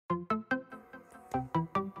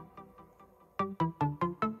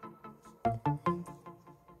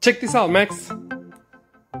Check this out, Max.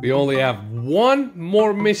 We only have one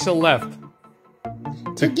more mission left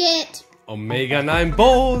to get Omega 9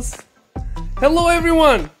 balls. Hello,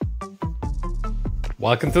 everyone.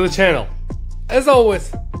 Welcome to the channel. As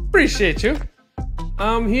always, appreciate you.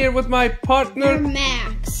 I'm here with my partner,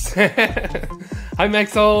 Max. Hi,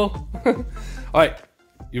 Maxo. Alright,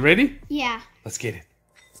 you ready? Yeah. Let's get it.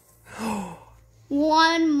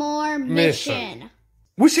 One more mission.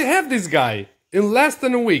 We should have this guy in less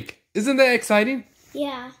than a week. Isn't that exciting?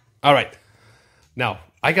 Yeah. Alright. Now,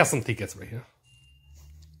 I got some tickets right here.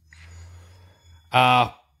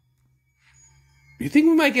 You think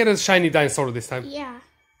we might get a shiny dinosaur this time? Yeah.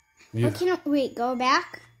 Yeah. Wait, go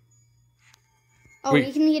back. Oh,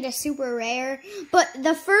 we can get a super rare. But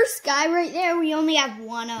the first guy right there, we only have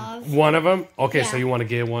one of. One of them? Okay, yeah. So you want to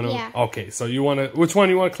get one of them? Yeah. Okay, so you want to... Which one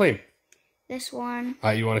you want to claim? This one.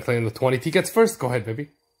 Alright, you want to claim the 20 tickets first? Go ahead, baby.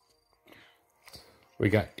 We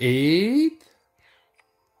got 8.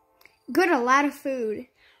 Good, a lot of food.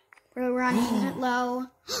 We're running low.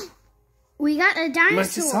 We got a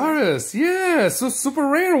dinosaur. Machisaurus, yeah, so super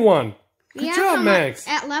rare one. Good job, Max.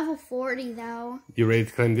 At level 40, though. You ready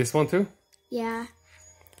to claim this one too? Yeah.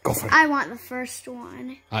 Go for it. I want the first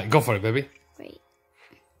one. Alright, go for it, baby. Wait.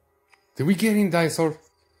 Did we get any dinosaur?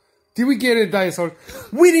 Did we get a dinosaur?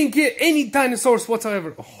 We didn't get any dinosaurs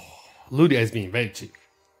whatsoever. Oh, Ludia is being very cheap.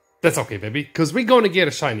 That's okay, baby, because we're going to get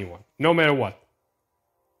a shiny one, no matter what.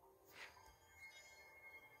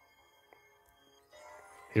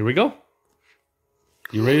 Here we go.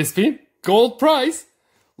 You ready to spin? Gold prize.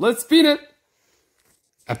 Let's spin it.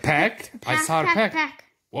 A pack? I saw a pack.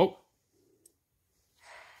 Whoa.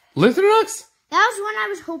 Lithonox? That was one I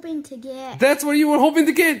was hoping to get. That's what you were hoping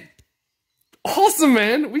to get. Awesome,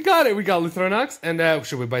 man. We got it. We got Lithonox. And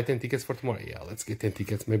should we buy 10 tickets for tomorrow? Yeah, let's get 10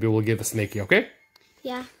 tickets. Maybe we'll get a Snakey, okay?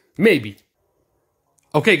 Yeah. Maybe.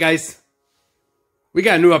 Okay, guys. We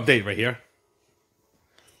got a new update right here.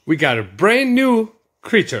 We got a brand new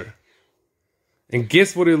creature. And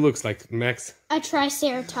guess what it looks like, Max? A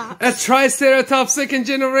Triceratops. A Triceratops second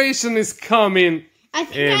generation is coming I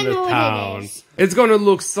think in I know the town. what it is. It's gonna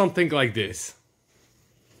look something like this.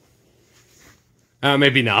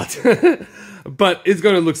 Maybe not. But it's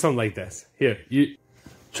gonna look something like this. Here,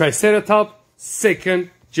 Triceratops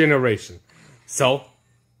second generation. So,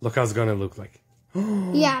 look how it's gonna look like.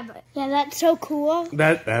 Yeah, that's so cool.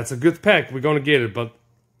 That's a good pack. We're gonna get it, but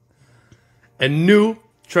a new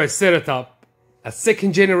Triceratops, a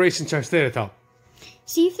second generation Triceratops.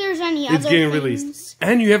 See if there's any other It's getting things. released,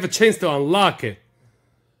 and you have a chance to unlock it.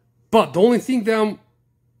 But the only thing that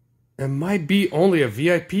it might be only a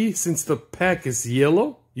VIP since the pack is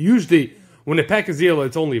yellow. Usually, when the pack is yellow,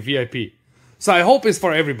 it's only a VIP. So I hope it's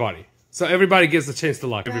for everybody. So everybody gets a chance to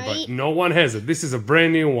lock everybody. Right. No one has it. This is a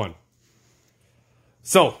brand new one.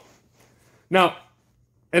 So, now,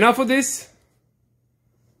 enough of this.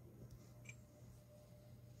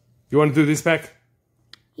 You want to do this pack?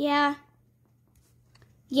 Yeah.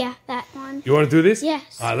 Yeah, that one. You want to do this?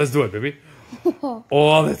 Yes. Alright, let's do it, baby.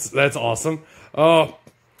 Oh, that's awesome.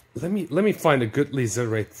 Let me find a good lizard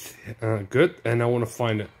right. Good, and I want to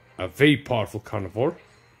find a very powerful carnivore.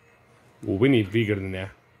 Well, we need bigger than that.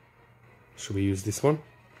 Should we use this one?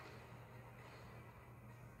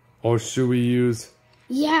 Or should we use...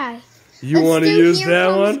 Yeah. You want to use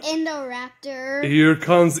that one? Indoraptor. Here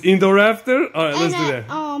comes Indoraptor? Alright, let's do that.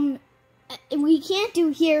 We can't do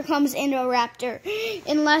Here Comes Indoraptor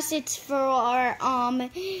unless it's for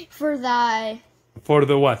For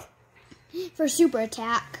the what? For super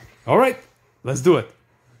attack. Alright, let's do it.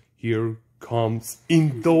 Here comes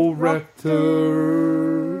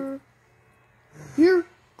Indoraptor. Here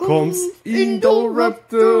Comes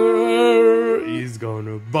Indoraptor. He's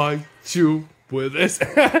gonna bite you with this.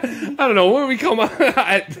 I don't know where we come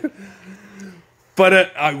at.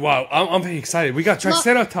 But wow, I'm very excited. We got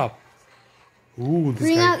Triceratops. Ooh,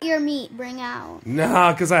 Bring out your meat. Bring out.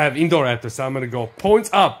 Nah, because I have Indoraptor, so I'm gonna go points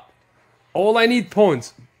up. All I need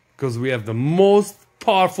points, because we have the most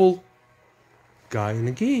powerful guy in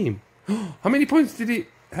the game. How many points did he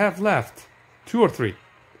have left? 2 or 3?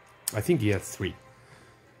 I think he has 3.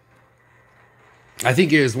 I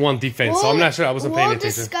think he has 1 defense, so I'm not sure. I wasn't paying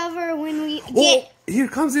attention. We'll discover when we Oh, get... here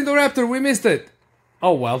comes Indoraptor. We missed it.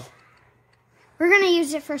 Oh, well. We're going to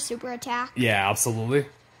use it for super attack. Yeah, absolutely.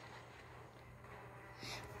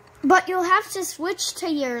 But you'll have to switch to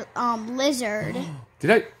your lizard.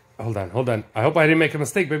 Did I? Hold on. I hope I didn't make a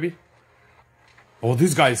mistake, baby. Oh,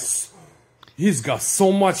 this guy's... He's got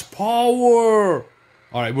so much power.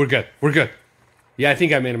 All right, we're good. Yeah, I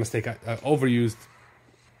think I made a mistake. I overused.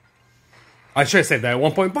 I should have said that at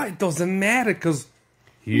one point, but it doesn't matter because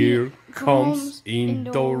Here comes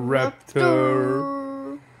Indoraptor.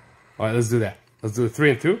 Alright, let's do that. Let's do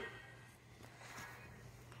 3 and 2.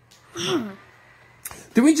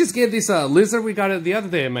 Did we just get this lizard we got it the other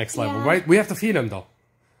day at max level, right? We have to feed him though.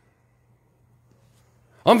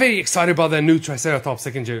 I'm very excited about that new Triceratops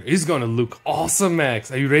second gen. It's gonna look awesome,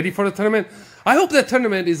 Max. Are you ready for the tournament? I hope that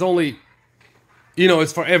tournament is only, you know,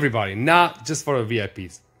 it's for everybody, not just for the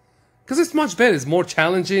VIPs. Because it's much better, it's more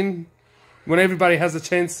challenging when everybody has a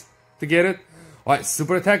chance to get it. Alright,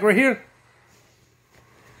 super attack right here.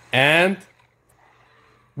 And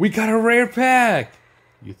we got a rare pack.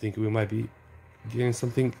 You think we might be getting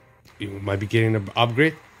something? We might be getting an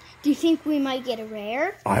upgrade? Do you think we might get a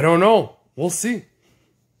rare? I don't know. We'll see.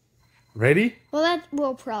 Ready? Well,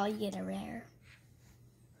 we'll probably get a rare.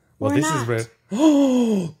 Well, this is rare.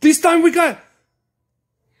 Oh, this time we got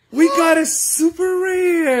a super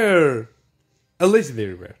rare. A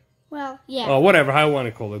legendary rare. Well, yeah. Oh, whatever, how I want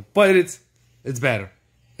to call it. But it's better.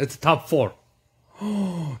 It's top 4.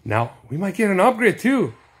 Oh, now we might get an upgrade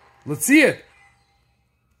too. Let's see it.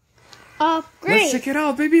 Great. Let's check it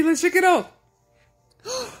out, baby. Let's check it out.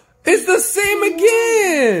 It's the same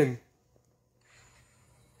again.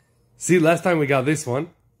 See, last time we got this one,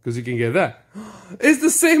 because you can get that. It's the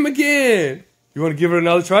same again. You want to give it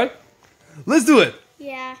another try? Let's do it.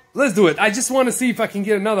 Yeah. Let's do it. I just want to see if I can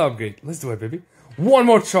get another upgrade. Let's do it, baby. One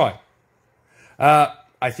more try.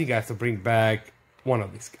 I think I have to bring back one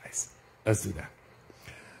of these guys. Let's do that.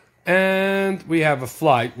 And we have a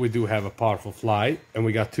flight. We do have a powerful flight. And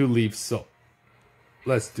we got 2 leaves, so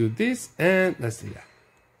let's do this and let's do that.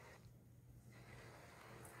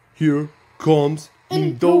 Here comes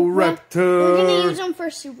Indoraptor. We're gonna use them for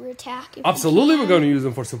super attack. Absolutely, we're gonna use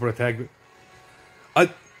them for super attack.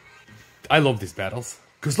 I love these battles.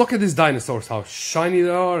 Because look at these dinosaurs, how shiny they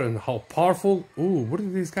are and how powerful. Ooh, what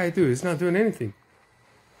did this guy do? He's not doing anything.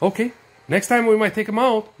 Okay, next time we might take him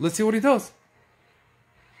out. Let's see what he does.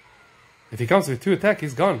 If he comes with 2 attack,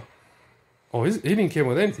 he's gone. Oh, he didn't come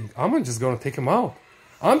with anything. I'm just gonna take him out.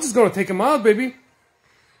 I'm just gonna take him out, baby.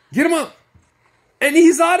 Get him out. And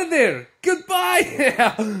he's out of there.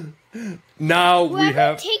 Goodbye. Now we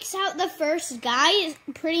have... Whoever takes out the first guy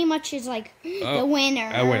pretty much is like the winner.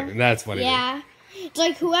 I win. That's what it is. Yeah. It's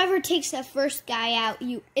like whoever takes the first guy out,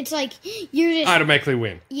 it's like you're just... Automatically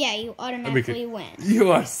win. Yeah, you automatically win.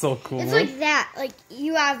 You are so cool. It's like that. Like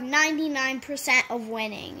you have 99% of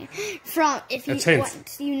winning from if you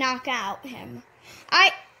once you knock out him.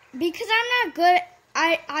 Because I'm not good.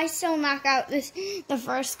 I still knock out the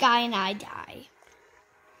first guy and I die.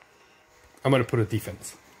 I'm gonna put a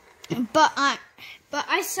defense. But I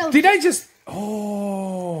still... Did I just...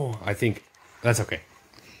 Oh, I think that's okay.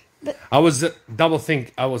 But I was double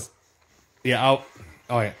think. I was... Yeah,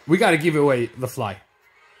 oh yeah. We gotta give away the fly.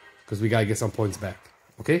 Because we gotta get some points back.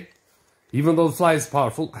 Okay? Even though the fly is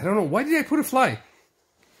powerful. I don't know. Why did I put a fly?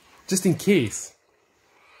 Just in case.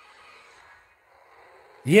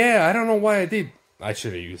 Yeah, I don't know why I did. I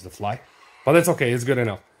should have used the fly. But that's okay. It's good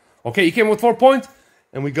enough. Okay, he came with 4 points.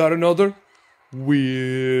 And we got another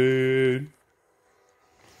win.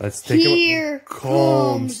 Let's take him. Here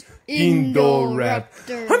comes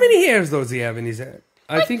Indoraptor. How many hairs does he have in his head?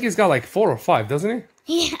 I think he's got like 4 or 5, doesn't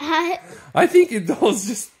he? Yeah. I think it does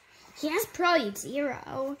just... He has probably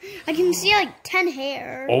 0. I can see like 10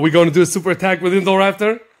 hairs. Are we going to do a super attack with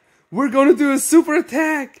Indoraptor? We're going to do a super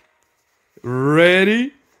attack.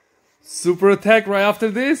 Ready? Super attack right after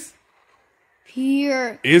this.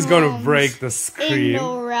 Here he's going to break the screen.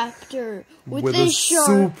 Indoraptor with his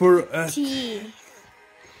super teeth.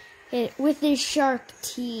 With his shark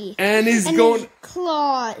teeth. And he's and going... his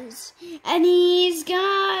claws. And he's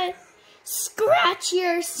gonna scratch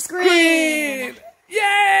your screen.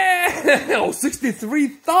 Yeah! Oh,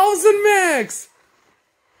 63,000 max!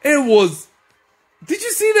 It was... Did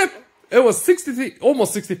you see that? It was 63,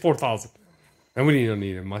 almost 64,000. And we don't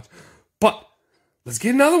need it much. But, let's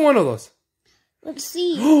get another one of those. Let's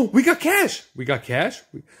see. Oh, we got cash. We got cash.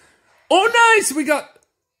 Oh, nice! We got...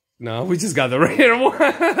 No, we just got the rare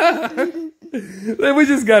one. We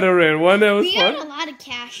just got a rare one. That was fun. We got a lot of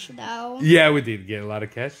cash, though. Yeah, we did get a lot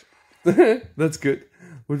of cash. That's good.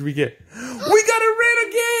 What did we get? We got a rare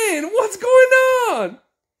again! What's going on?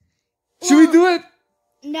 Should we do it?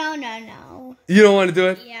 No. You don't want to do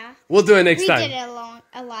it? Yeah. We'll do it next time. We did it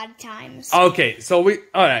a lot of times. Okay, so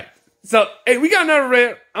alright. So, hey, we got another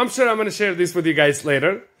rare. I'm sure I'm going to share this with you guys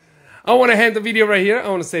later. I want to end the video right here. I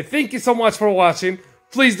want to say thank you so much for watching.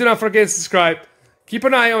 Please do not forget to subscribe. Keep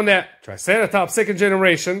an eye on that Triceratops second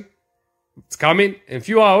generation. It's coming in a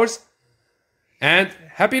few hours. And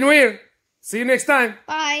Happy New Year. See you next time.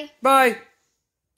 Bye. Bye.